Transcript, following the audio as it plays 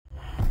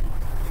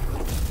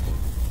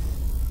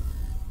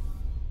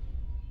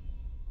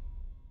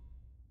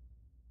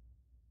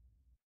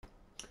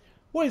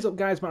What is up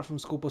guys, Matt from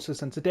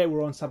Skullbusters, and today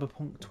we're on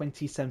Cyberpunk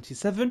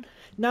 2077.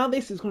 Now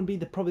this is going to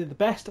be probably the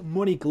best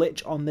money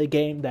glitch on the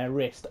game there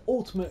is, the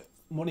ultimate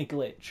money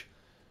glitch.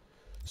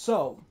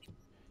 So,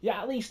 you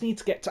at least need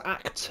to get to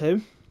Act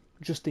 2,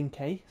 just in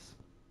case.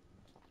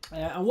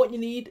 And what you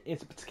need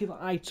is a particular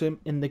item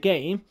in the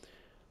game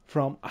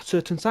from a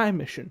certain side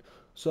mission.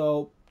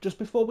 So, just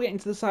before we get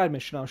into the side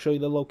mission, I'll show you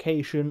the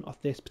location of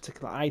this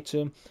particular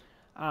item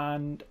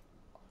and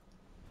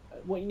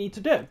what you need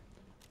to do.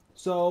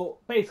 So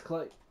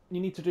basically,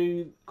 you need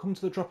to come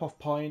to the drop-off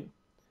point,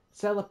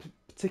 sell a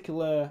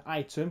particular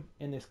item.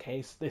 In this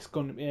case, this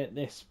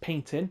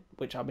painting,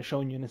 which I'll be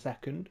showing you in a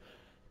second.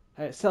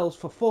 It sells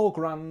for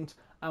 £4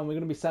 and we're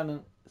going to be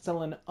selling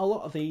a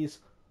lot of these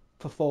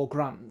for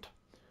 £4.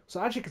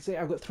 So as you can see,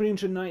 I've got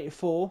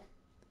 394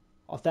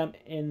 of them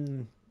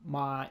in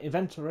my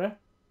inventory,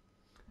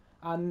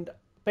 and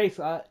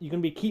basically you're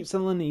going to be keep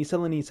selling these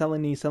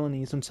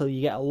until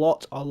you get a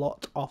lot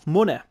of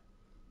money.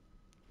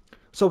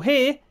 So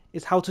here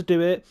is how to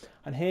do it,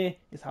 and here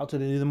is how to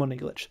do the money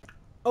glitch.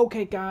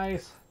 Okay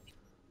guys,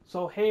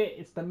 so here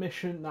is the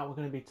mission that we're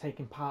going to be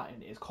taking part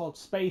in. It's called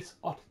Space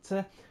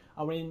Oddity,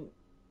 and we're in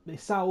the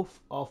south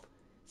of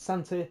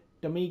Santo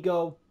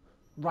Domingo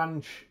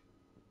Ranch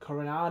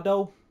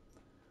Coronado.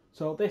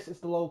 So this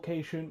is the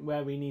location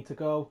where we need to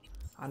go,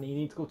 and you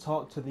need to go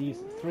talk to these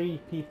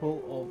 3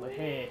 people over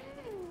here.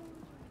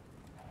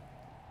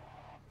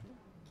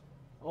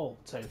 Oh,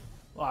 2.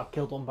 Oh, I've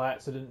killed one by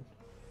accident.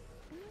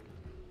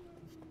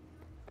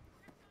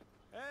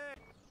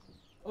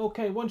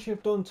 Okay, once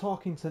you've done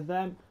talking to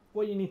them,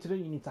 what you need to do,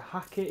 you need to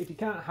hack it. If you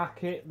can't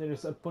hack it,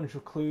 there's a bunch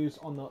of clues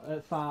on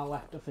the far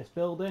left of this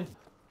building.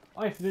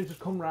 All you have to do is just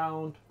come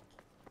round,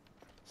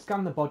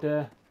 scan the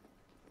body,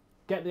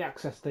 get the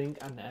access thing,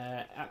 and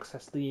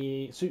access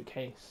the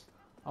suitcase.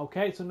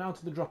 Okay, so now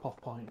to the drop-off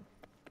point.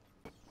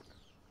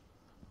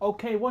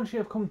 Okay, once you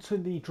have come to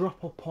the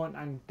drop-off point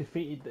and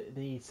defeated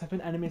the 7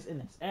 enemies in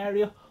this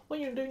area, what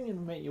you're doing, you're going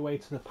to make your way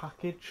to the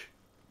package.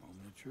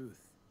 Moment of truth.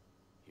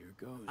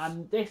 Goes.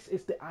 And this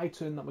is the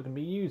item that we're going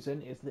to be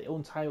using, is the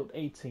Untitled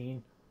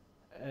 18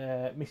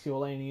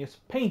 miscellaneous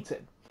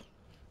painting.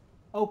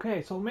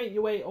 Okay, so make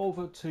your way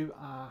over to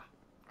our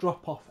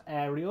drop-off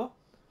area.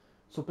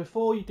 So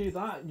before you do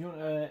that, you want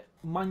to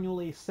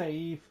manually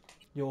save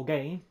your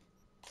game.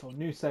 So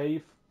new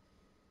save.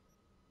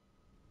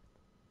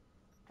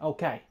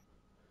 Okay,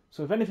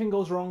 so if anything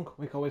goes wrong,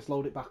 we can always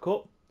load it back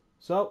up.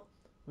 So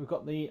we've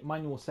got the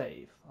manual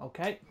save.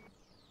 Okay.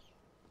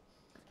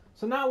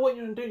 So now what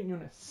you're going to do, you're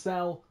going to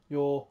sell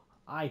your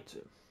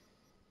item.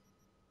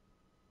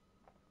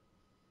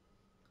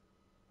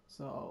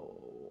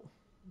 So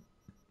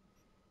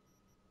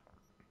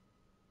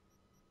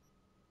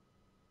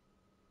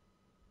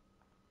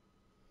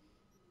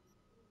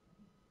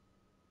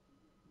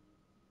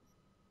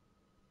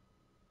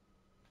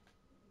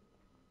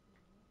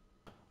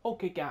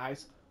okay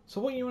guys, so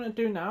what you want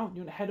to do now,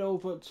 you want to head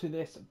over to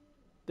this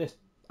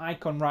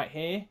icon right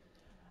here,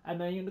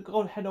 and then you're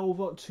going to head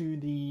over to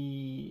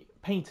the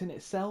painting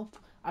itself.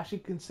 As you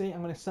can see,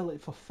 I'm going to sell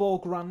it for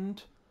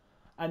 £4,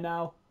 and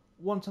now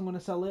once I'm going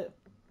to sell it,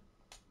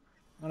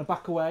 I'm going to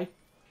back away.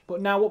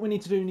 But now what we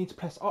need to do, we need to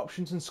press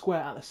options and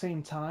square at the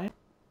same time.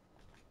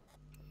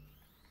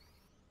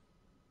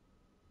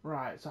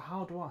 Right, so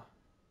how do I?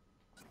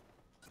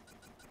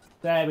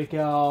 There we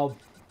go.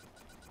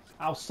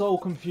 I was so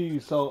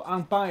confused. So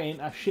I'm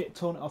buying a shit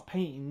ton of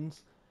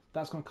paintings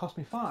that's going to cost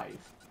me 5.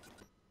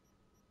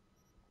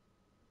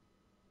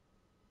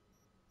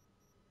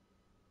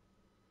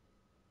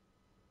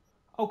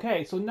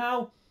 Okay, so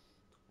now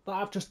that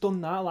I've just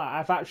done that, like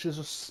I've actually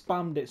just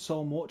spammed it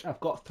so much, I've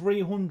got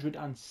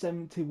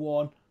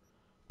 371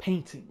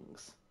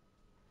 paintings.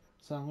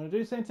 So I'm going to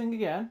do the same thing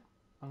again.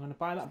 I'm going to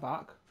buy that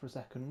back for a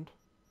second.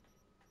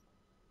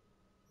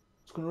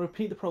 Just going to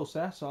repeat the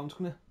process. So I'm just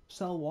going to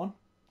sell one.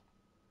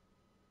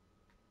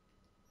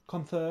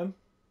 Confirm.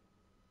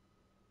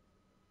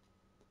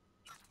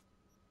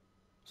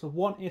 So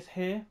 1 is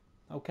here.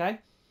 Okay.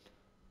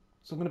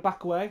 So I'm going to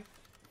back away.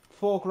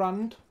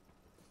 £4.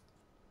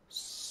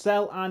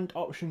 Sell and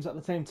options at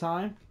the same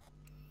time.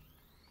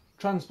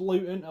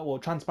 Translucent, or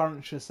transparent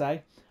I should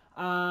say.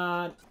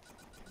 And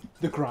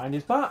the grind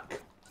is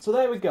back. So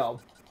there we go.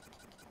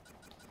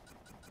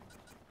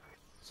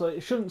 So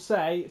it shouldn't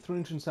say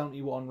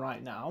 371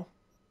 right now.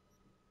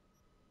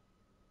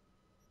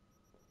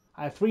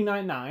 I have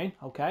 399,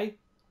 okay.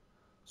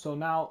 So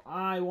now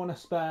I want to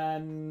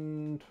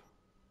spend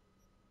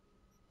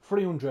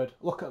 300.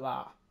 Look at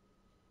that.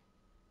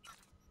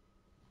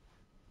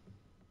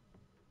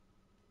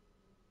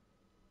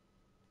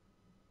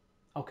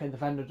 Okay, the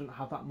vendor doesn't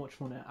have that much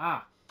money.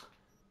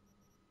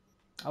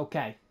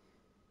 Okay.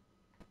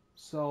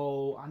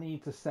 So I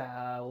need to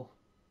sell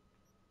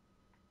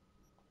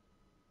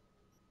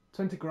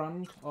 20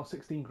 grand or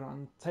 16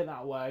 grand. Take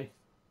that away.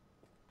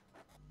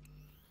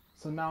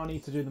 So now I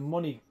need to do the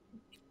money.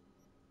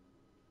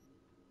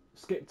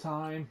 Skip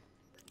time.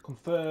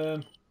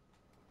 Confirm.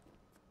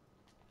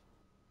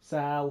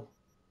 Sell.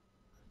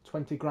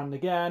 20 grand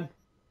again.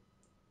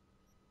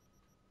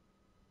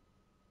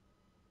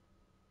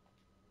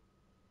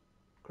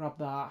 Grab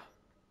that.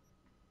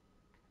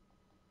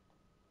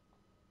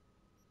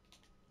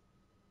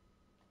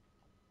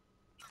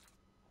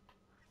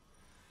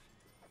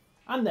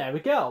 And there we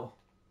go.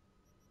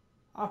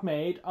 I've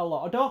made a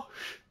lot of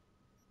dosh.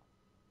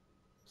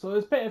 So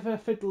it's a bit of a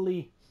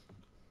fiddly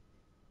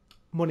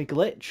money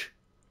glitch,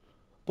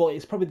 but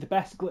it's probably the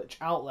best glitch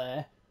out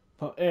there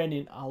for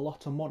earning a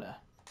lot of money.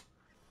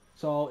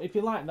 So if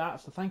you like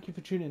that, so thank you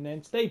for tuning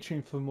in. Stay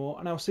tuned for more,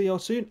 and I'll see you all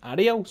soon.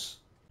 Adios.